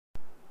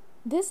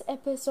This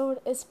episode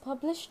is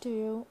published to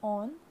you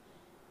on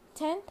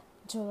 10th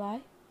July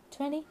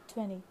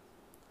 2020,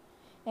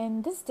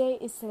 and this day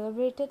is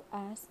celebrated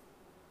as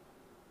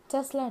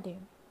Tesla Day,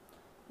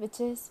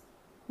 which is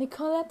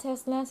Nikola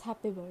Tesla's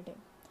happy birthday.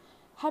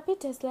 Happy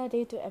Tesla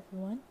Day to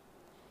everyone,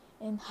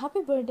 and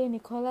happy birthday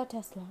Nikola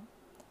Tesla,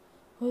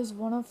 who is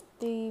one of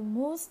the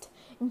most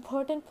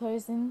important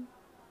person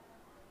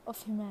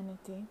of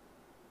humanity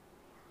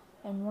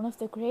and one of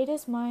the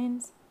greatest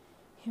minds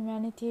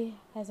humanity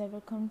has ever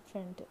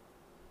confronted.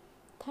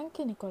 Thank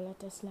you, Nikola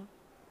Tesla.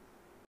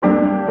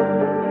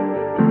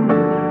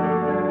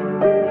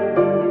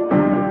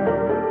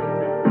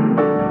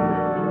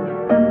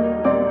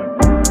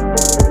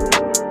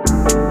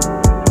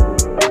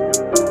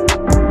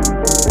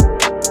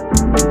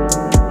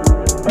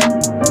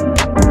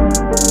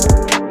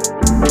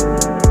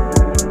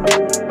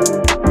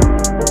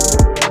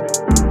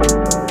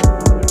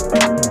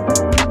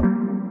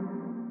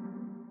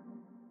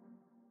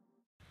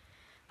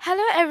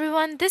 Hello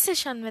everyone, this is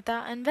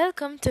Shanmita and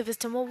welcome to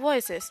Wisdom of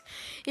Voices,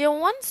 your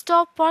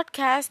one-stop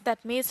podcast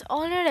that meets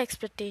all your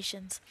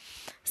expectations.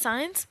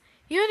 Science,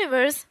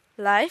 universe,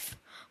 life,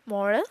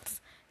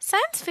 morals,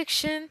 science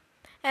fiction,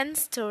 and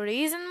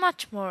stories and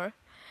much more.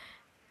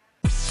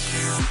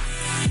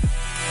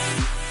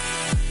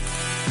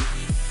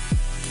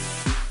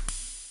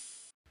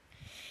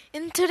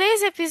 In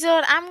today's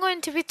episode, I'm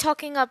going to be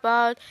talking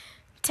about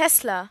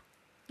Tesla.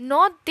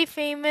 Not the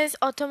famous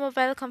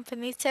automobile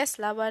company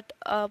Tesla, but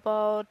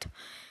about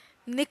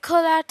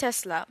Nikola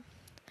Tesla.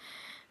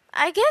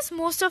 I guess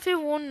most of you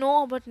won't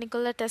know about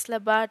Nikola Tesla,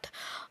 but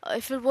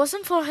if it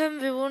wasn't for him,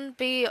 we wouldn't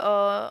be.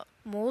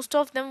 Most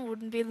of them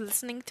wouldn't be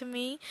listening to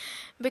me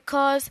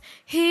because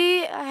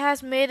he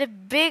has made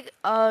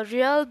a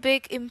real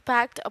big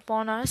impact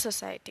upon our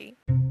society.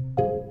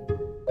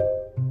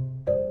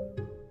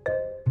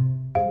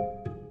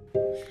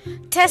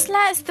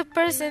 Tesla is the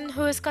person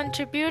who has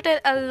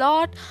contributed a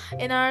lot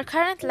in our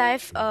current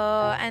life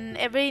and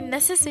every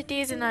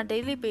necessities in our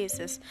daily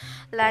basis,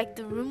 like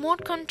the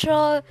remote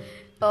control,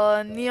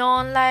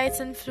 neon lights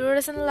and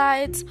fluorescent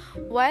lights,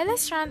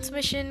 wireless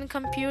transmission,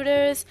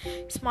 computers,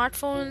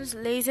 smartphones,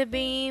 laser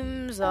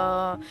beams,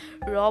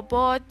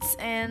 robots,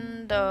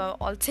 and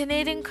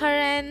alternating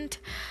current.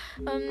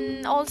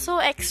 Also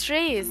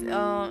X-rays.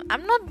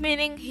 I'm not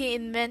meaning he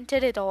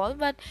invented it all,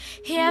 but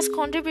he has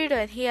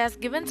contributed. He has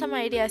given some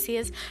ideas. He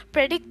has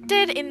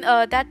predicted in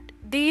that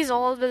these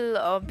all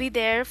will be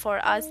there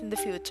for us in the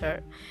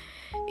future.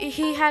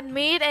 He had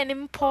made an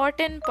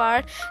important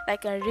part,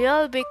 like a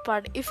real big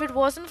part. If it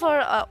wasn't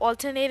for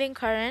alternating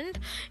current,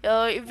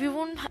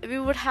 we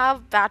would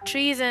have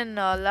batteries and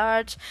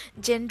large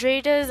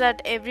generators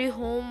at every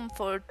home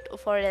for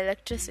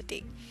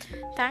electricity.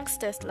 Thanks,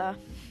 Tesla.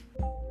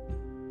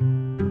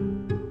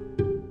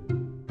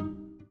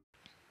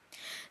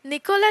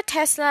 Nikola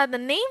Tesla, the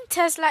name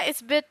Tesla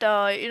is a bit,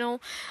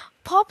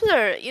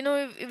 popular.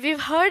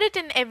 We've heard it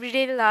in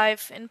everyday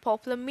life, in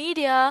popular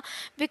media,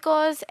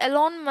 because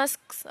Elon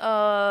Musk's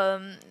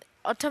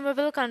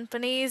automobile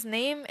company's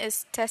name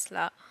is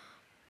Tesla.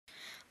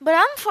 But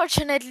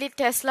unfortunately,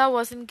 Tesla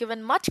wasn't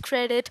given much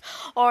credit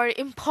or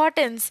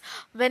importance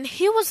when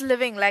he was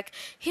living. Like,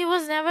 he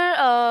was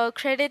never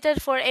credited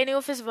for any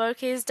of his work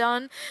he's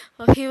done.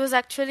 He was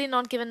actually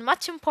not given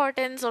much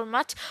importance or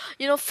much,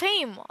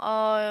 fame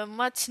or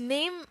much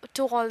name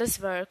to all his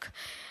work.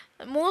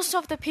 Most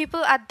of the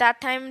people at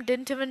that time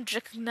didn't even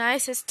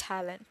recognize his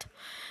talent.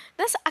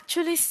 That's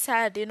actually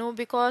sad,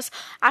 because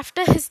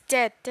after his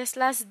death,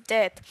 Tesla's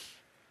death,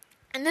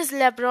 in his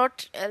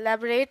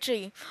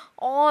laboratory,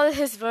 all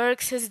his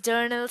works, his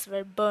journals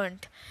were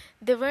burnt.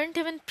 They weren't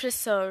even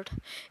preserved.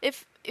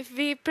 If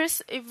we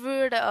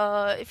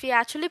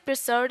actually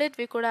preserved it,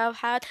 we could have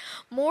had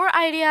more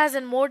ideas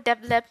and more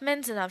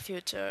developments in our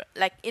future,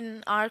 like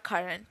in our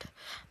current.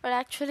 But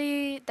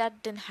actually,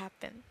 that didn't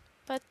happen.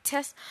 But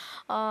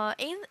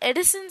in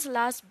Edison's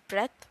last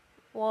breath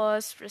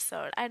was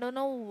preserved. I don't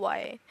know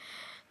why.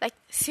 Like,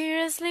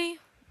 seriously,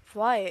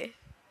 why?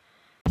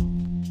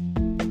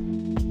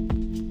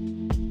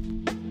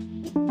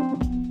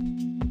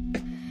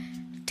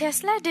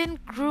 Tesla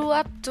didn't grow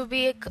up to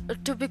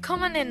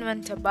become an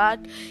inventor, but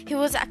he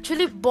was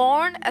actually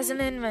born as an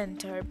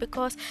inventor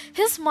because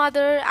his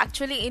mother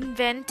actually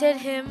invented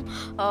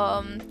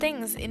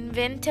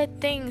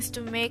things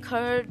to make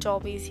her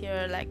job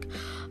easier, like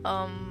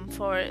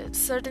for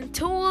certain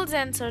tools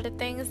and certain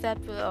things that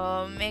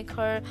will make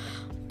her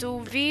to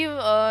weave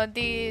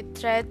the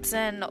threads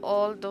and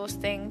all those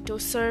things to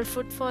serve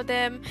food for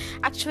them.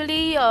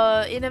 Actually,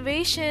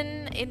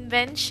 invention,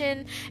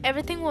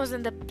 everything was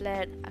in the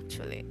blood.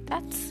 Actually,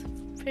 that's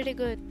pretty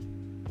good.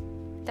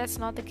 That's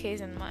not the case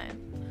in mine.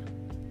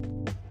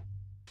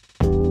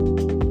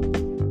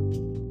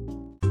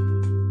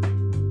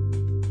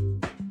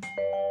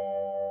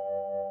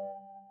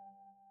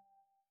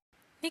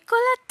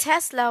 Nikola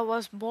Tesla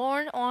was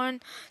born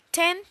on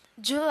 10th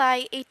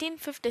July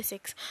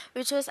 1856,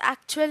 which was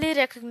actually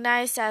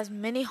recognized as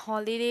many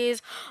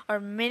holidays or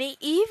many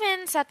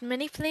events at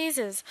many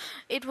places.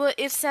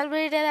 It's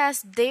celebrated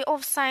as Day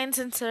of Science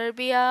in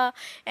Serbia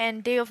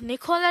and Day of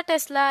Nikola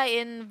Tesla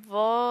in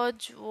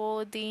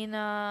Vojvodina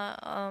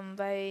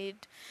by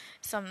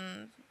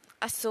some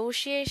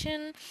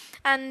association,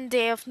 and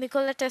Day of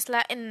Nikola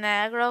Tesla in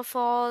Niagara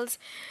Falls,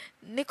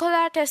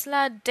 Nikola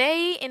Tesla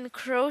Day in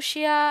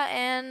Croatia,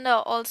 and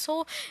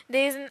also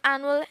there is an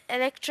annual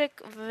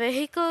electric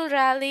vehicle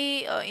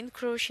rally in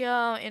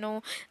Croatia,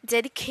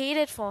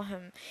 dedicated for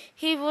him.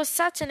 He was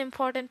such an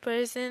important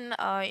person,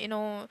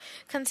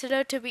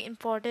 considered to be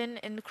important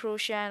in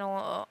Croatia and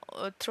all,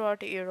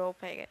 throughout Europe,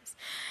 I guess.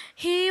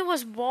 He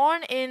was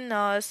born in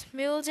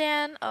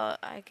Smiljan,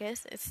 I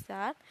guess it's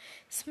that.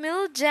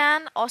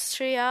 Smiljan,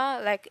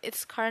 Austria, like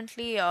it's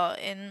currently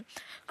in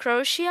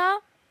Croatia.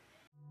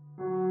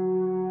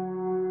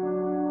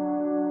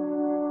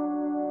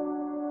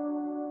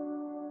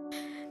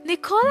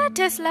 Nikola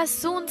Tesla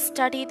soon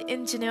studied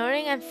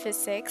engineering and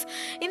physics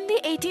in the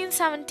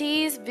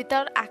 1870s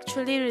without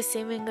actually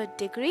receiving a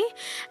degree,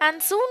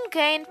 and soon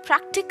gained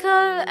practical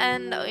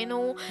and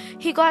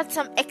he got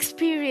some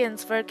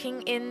experience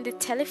working in the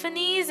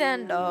telephonies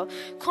and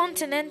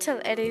Continental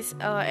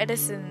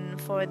Edison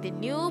for the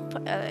new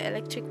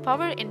electric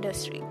power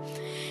industry.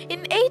 In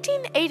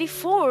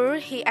 1884,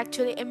 he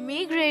actually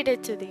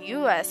emigrated to the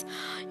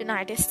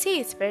United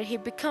States, where he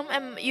became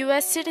a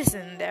US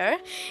citizen there,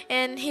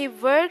 and he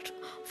worked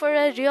for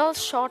a real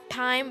short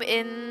time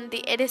in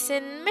the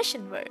Edison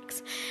Mission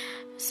Works.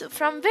 So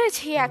from which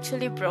he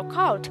actually broke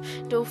out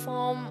to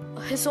form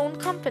his own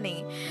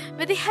company.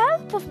 With the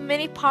help of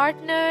many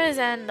partners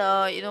and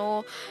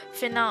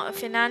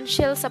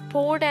financial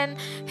support and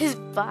his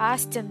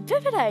vast and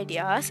vivid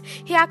ideas,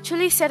 he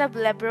actually set up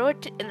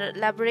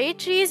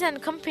laboratories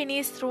and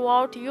companies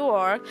throughout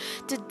Europe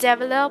to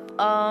develop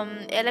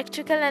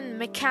electrical and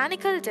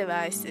mechanical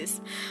devices.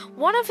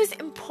 One of his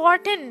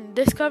important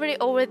discovery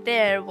over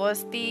there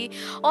was the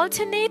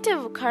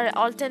alternating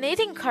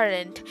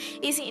current,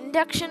 AC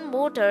induction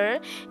motor,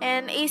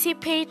 and AC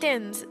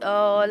patents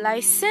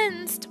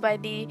licensed by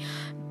the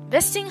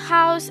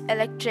Westinghouse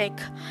Electric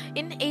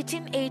in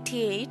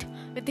 1888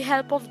 with the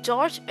help of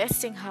George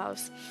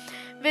Westinghouse,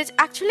 which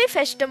actually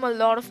fetched him a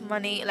lot of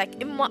money, like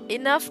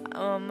enough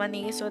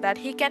money so that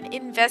he can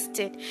invest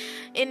it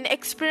in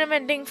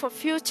experimenting for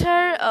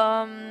future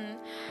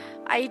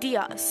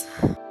ideas.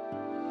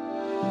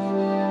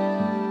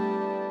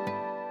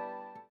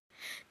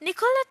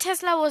 Nikola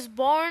Tesla was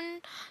born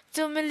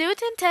to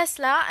Milutin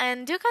Tesla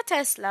and Nikola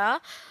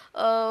Tesla.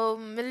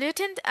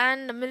 Milutin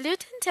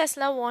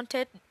Tesla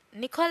wanted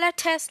Nikola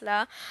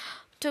Tesla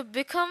to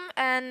become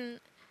an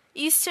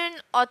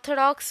Eastern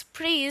Orthodox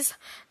priest,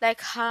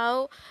 like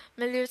how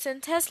Milutin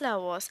Tesla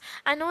was.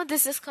 I know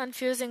this is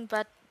confusing,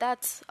 but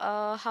that's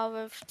how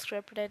I've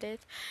scripted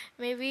it.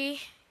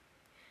 Maybe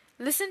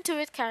listen to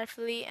it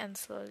carefully and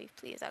slowly,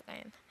 please,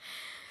 again.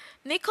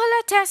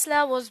 Nikola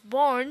Tesla was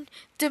born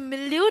to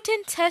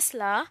Milutin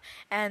Tesla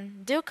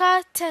and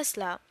Nikola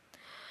Tesla,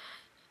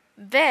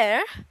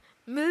 where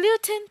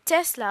Milutin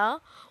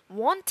Tesla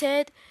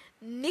wanted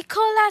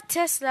Nikola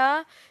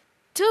Tesla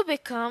to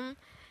become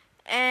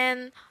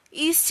an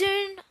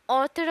Eastern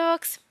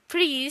Orthodox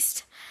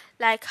priest,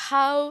 like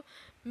how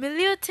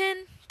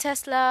Milutin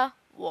Tesla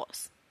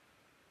was.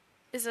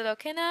 Is it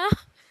okay now?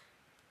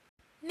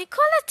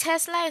 Nikola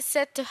Tesla is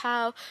said to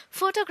have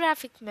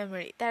photographic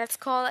memory, that is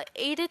called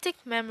eidetic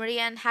memory,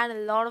 and had a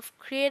lot of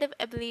creative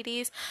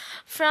abilities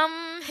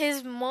from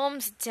his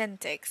mom's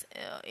genetics,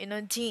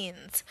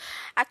 genes.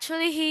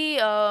 Actually, he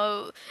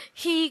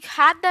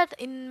had that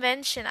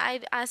invention.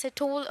 As I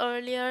told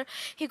earlier,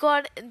 he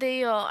got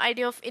the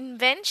idea of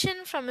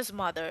invention from his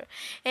mother,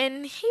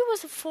 and he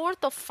was the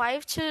fourth of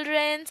 5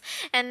 children,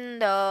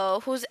 and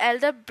whose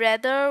elder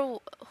brother,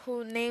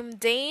 who named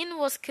Dane,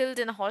 was killed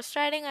in a horse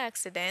riding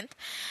accident.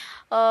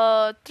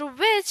 Through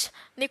which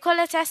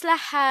Nikola Tesla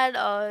had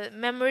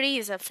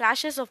memories,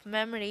 flashes of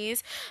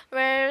memories,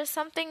 where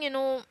something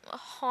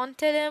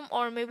haunted him,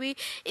 or maybe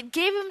it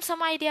gave him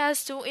some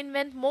ideas to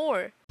invent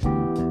more.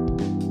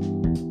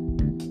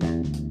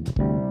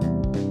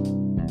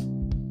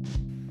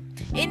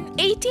 In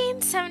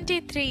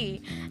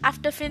 1873,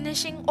 after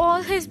finishing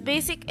all his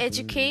basic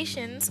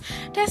educations,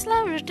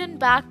 Tesla returned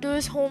back to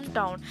his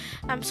hometown.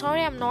 I'm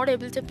sorry, I'm not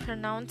able to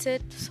pronounce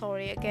it.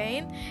 Sorry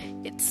again.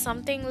 It's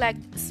something like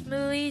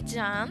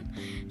Smiljan,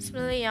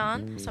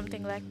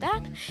 something like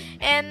that.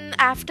 And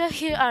after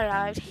he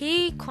arrived,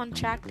 he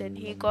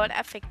got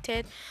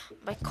affected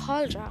by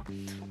cholera,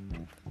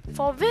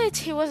 for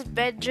which he was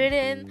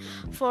bedridden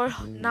for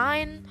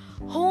 9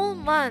 whole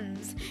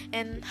months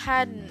and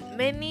had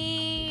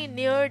many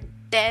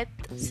near-death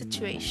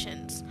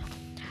situations.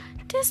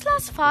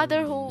 Tesla's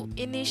father, who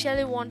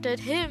initially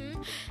wanted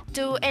him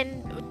to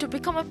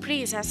become a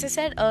priest, as I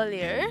said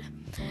earlier,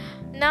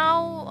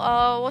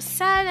 now was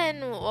sad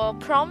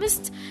and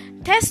promised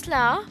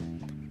Tesla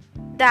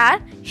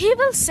that he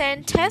will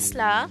send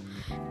Tesla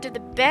to the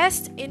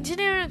best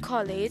engineering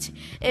college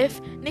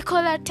if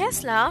Nikola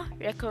Tesla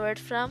recovered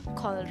from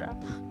cholera.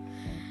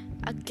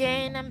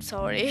 Again, I'm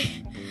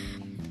sorry.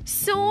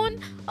 Soon,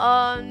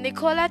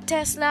 Nikola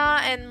Tesla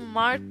and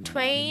Mark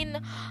Twain,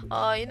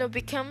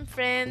 become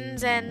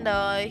friends, and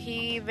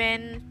he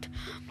went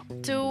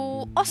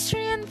to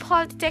Austrian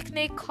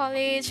Polytechnic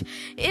College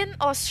in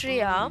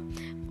Austria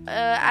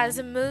as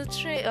a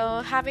military,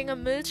 having a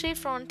military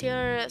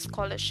frontier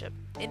scholarship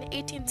in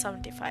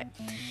 1875.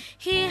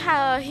 He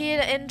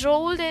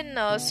enrolled in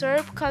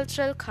Serb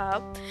Cultural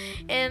Club,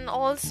 and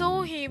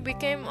also he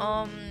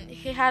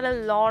had a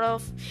lot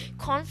of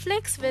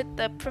conflicts with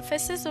the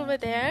professors over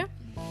there.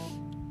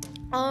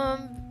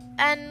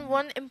 And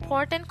one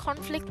important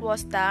conflict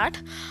was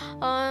that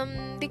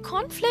the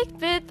conflict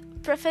with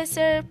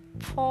Professor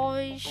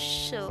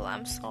Poischel,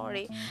 I'm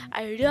sorry,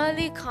 I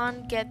really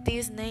can't get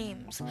these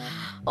names,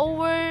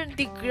 over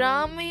the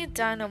Grammy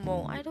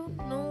Dynamo. I don't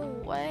know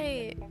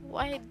why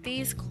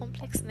these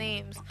complex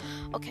names.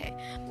 Okay.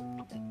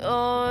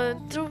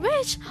 Through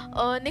which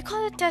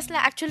Nikola Tesla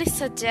actually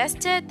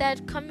suggested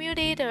that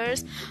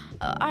commutators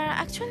are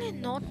actually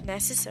not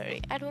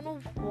necessary. I don't know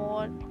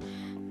what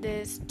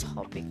this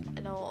topic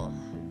at all.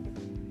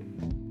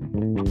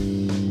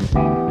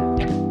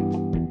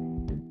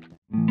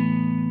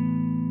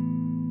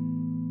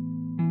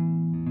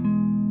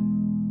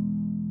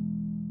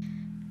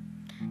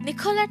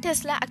 Nikola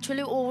Tesla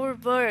actually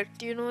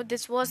overworked.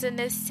 This was in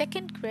his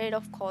second grade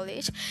of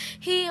college.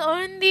 He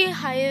earned the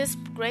highest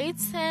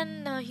grades,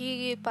 and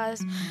he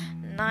passed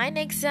 9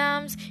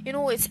 exams.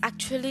 It's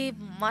actually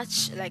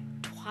much, like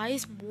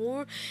twice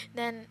more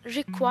than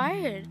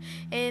required.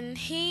 And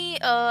he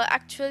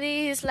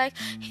actually is like,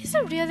 he's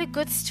a really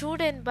good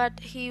student, but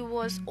he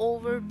was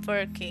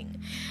overworking.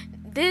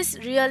 This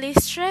really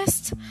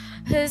stressed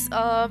his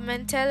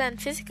mental and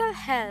physical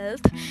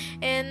health.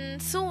 And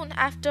soon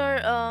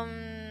after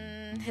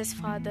his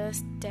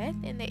father's death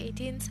in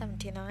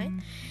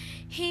 1879,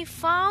 he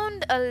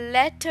found a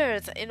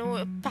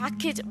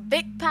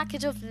big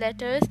package of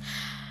letters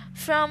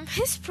from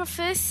his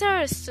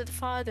professors to the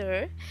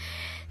father,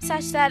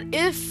 such that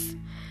if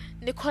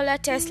Nikola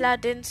Tesla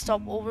didn't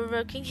stop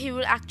overworking, he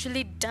would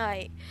actually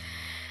die.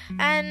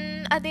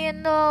 And at the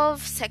end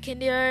of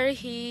second year,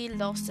 he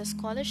lost his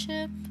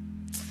scholarship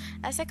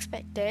as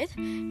expected,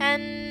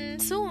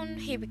 and soon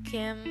he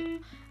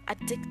became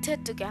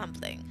addicted to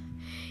gambling.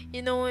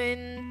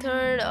 In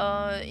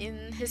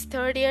his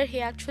third year,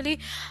 he actually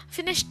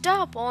finished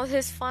up all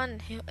his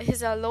fund,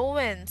 his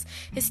allowance,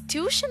 his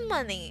tuition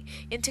money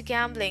into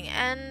gambling,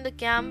 and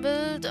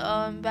gambled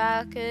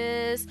back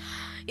his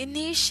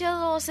initial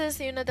losses,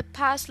 the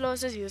past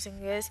losses, using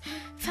his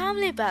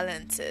family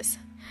balances.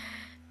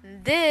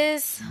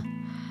 This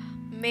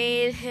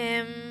made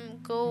him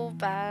go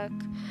back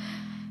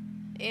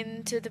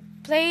into the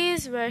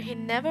place where he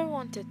never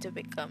wanted to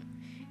become: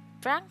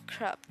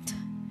 bankrupt.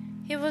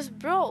 He was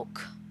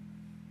broke.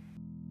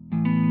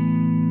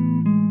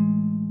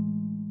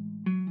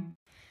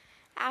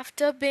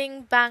 After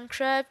being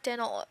bankrupt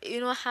and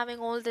having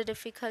all the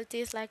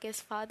difficulties like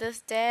his father's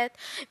death,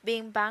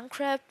 being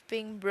bankrupt,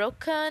 being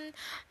broken,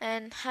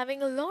 and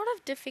having a lot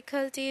of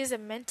difficulties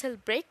and mental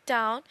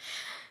breakdown,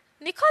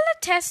 Nikola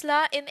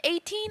Tesla in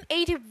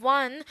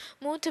 1881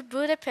 moved to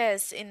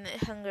Budapest in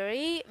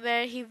Hungary,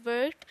 where he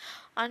worked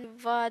on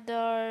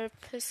Tivadar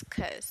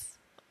Puskas.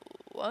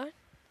 What?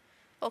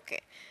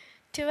 Okay.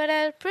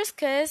 Tivadar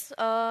Puskas,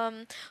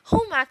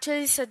 whom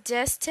actually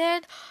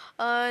suggested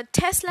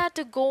Tesla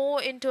to go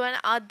into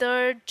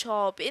another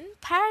job in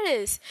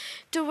Paris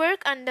to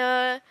work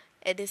under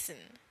Edison,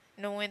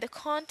 in the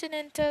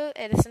Continental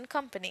Edison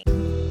Company.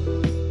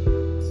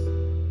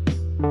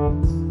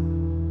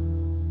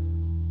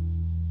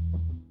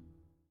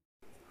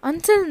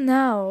 Until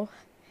now,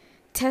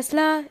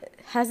 Tesla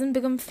hasn't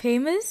become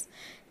famous.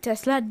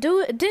 Tesla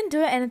didn't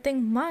do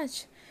anything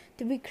much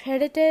to be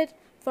credited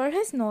for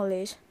his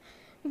knowledge.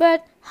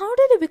 But how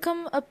did he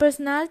become a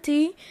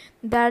personality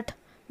that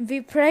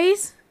we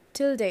praise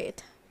till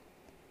date?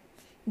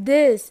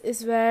 This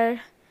is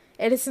where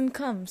Edison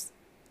comes.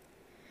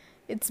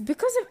 It's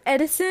because of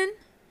Edison,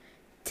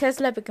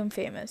 Tesla became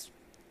famous.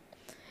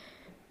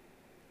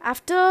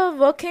 After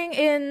working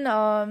in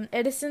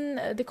Edison,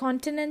 the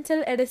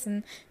Continental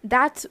Edison,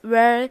 that's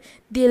where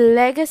the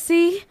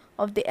legacy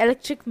of the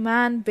electric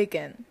man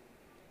began.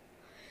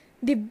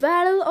 The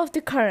battle of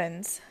the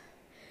currents.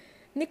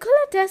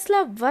 Nikola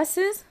Tesla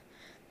versus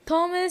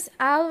Thomas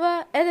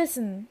Alva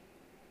Edison.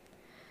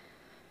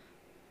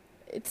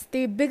 It's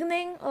the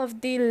beginning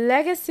of the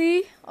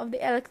legacy of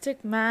the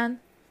electric man,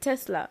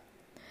 Tesla.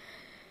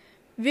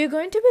 We're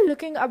going to be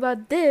looking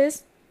about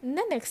this in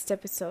the next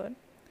episode.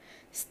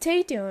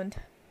 Stay tuned.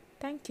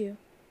 Thank you.